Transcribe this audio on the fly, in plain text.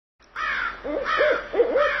Hi,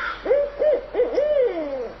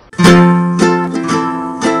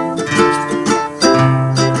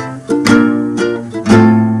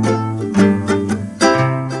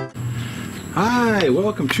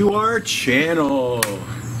 welcome to our channel.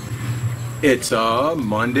 It's a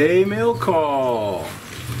Monday mail call.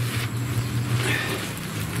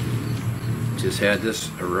 Just had this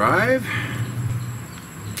arrive.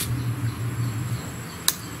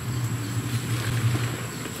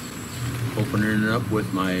 Opening it up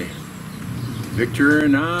with my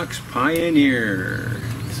Victorinox Pioneer.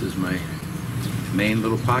 This is my main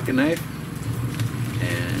little pocket knife,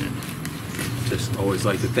 and just always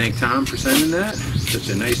like to thank Tom for sending that. Such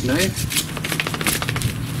a nice knife.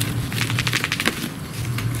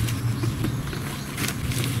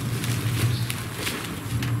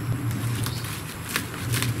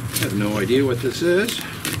 I have no idea what this is.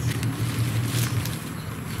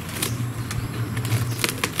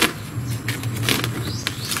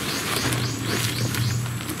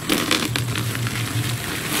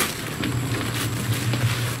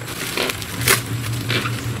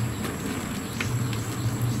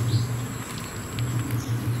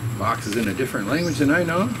 Box is in a different language than I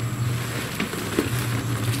know.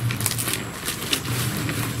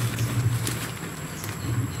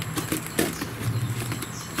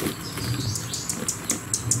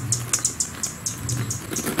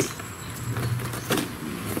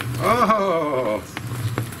 Oh,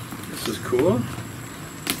 this is cool.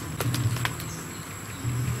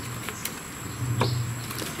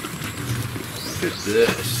 Look at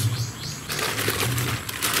this.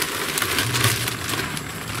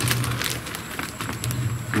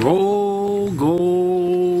 Roll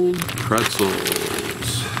Gold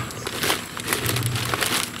Pretzels.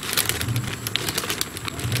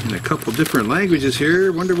 In a couple different languages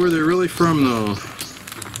here. Wonder where they're really from though.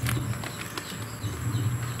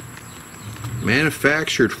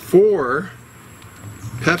 Manufactured for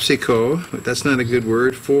PepsiCo, but that's not a good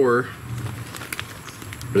word, for.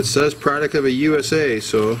 But it says product of a USA,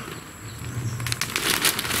 so.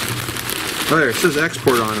 Oh, there, it says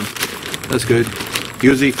export on them. That's good.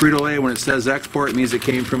 Usually Frito-Lay, when it says export, it means it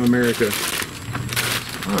came from America.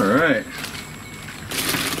 Alright.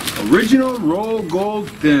 Original Roll Gold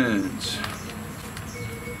Thins.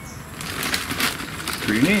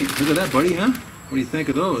 Pretty neat. Look at that, buddy, huh? What do you think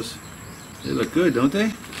of those? They look good, don't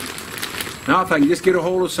they? Now, if I can just get a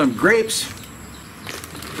hold of some grapes,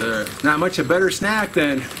 not much a better snack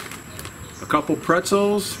than a couple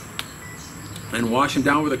pretzels and wash them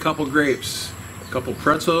down with a couple grapes. A couple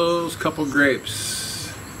pretzels, couple grapes.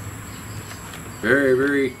 Very,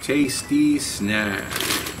 very tasty snack.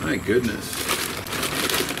 My goodness.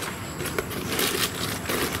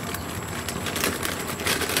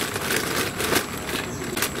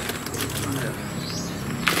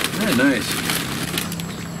 Very nice.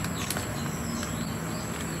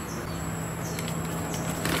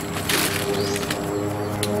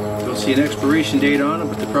 Don't see an expiration date on it,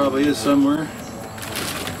 but there probably is somewhere.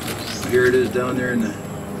 Here it is down there in the...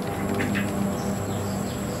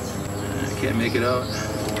 Can't make it out.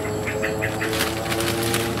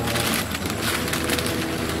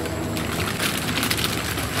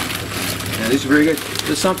 Yeah, these are very good. This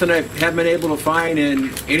is something I haven't been able to find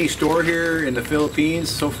in any store here in the Philippines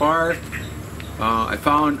so far. I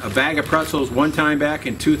found a bag of pretzels one time back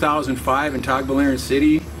in 2005 in Tagbilaran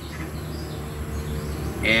City.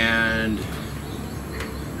 And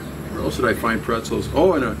where else did I find pretzels?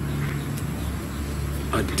 Oh, in a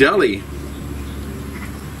deli.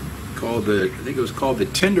 I think it was called the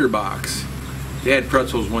Tinder Box. They had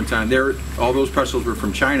pretzels one time. All those pretzels were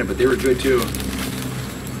from China, but they were good too.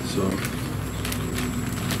 So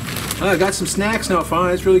I got some snacks now.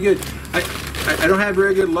 Fine, it's really good. I don't have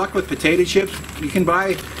very good luck with potato chips. You can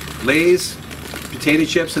buy Lay's potato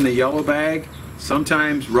chips in the yellow bag.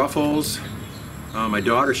 Sometimes Ruffles. My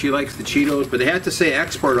daughter, she likes the Cheetos, but they have to say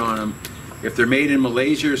export on them. If they're made in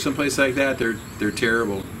Malaysia or someplace like that, they're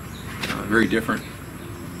terrible. Very different.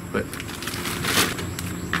 But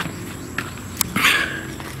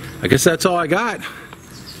I guess that's all I got.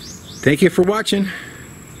 Thank you for watching.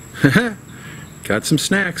 Got some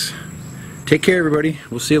snacks. Take care, everybody.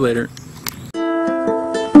 We'll see you later.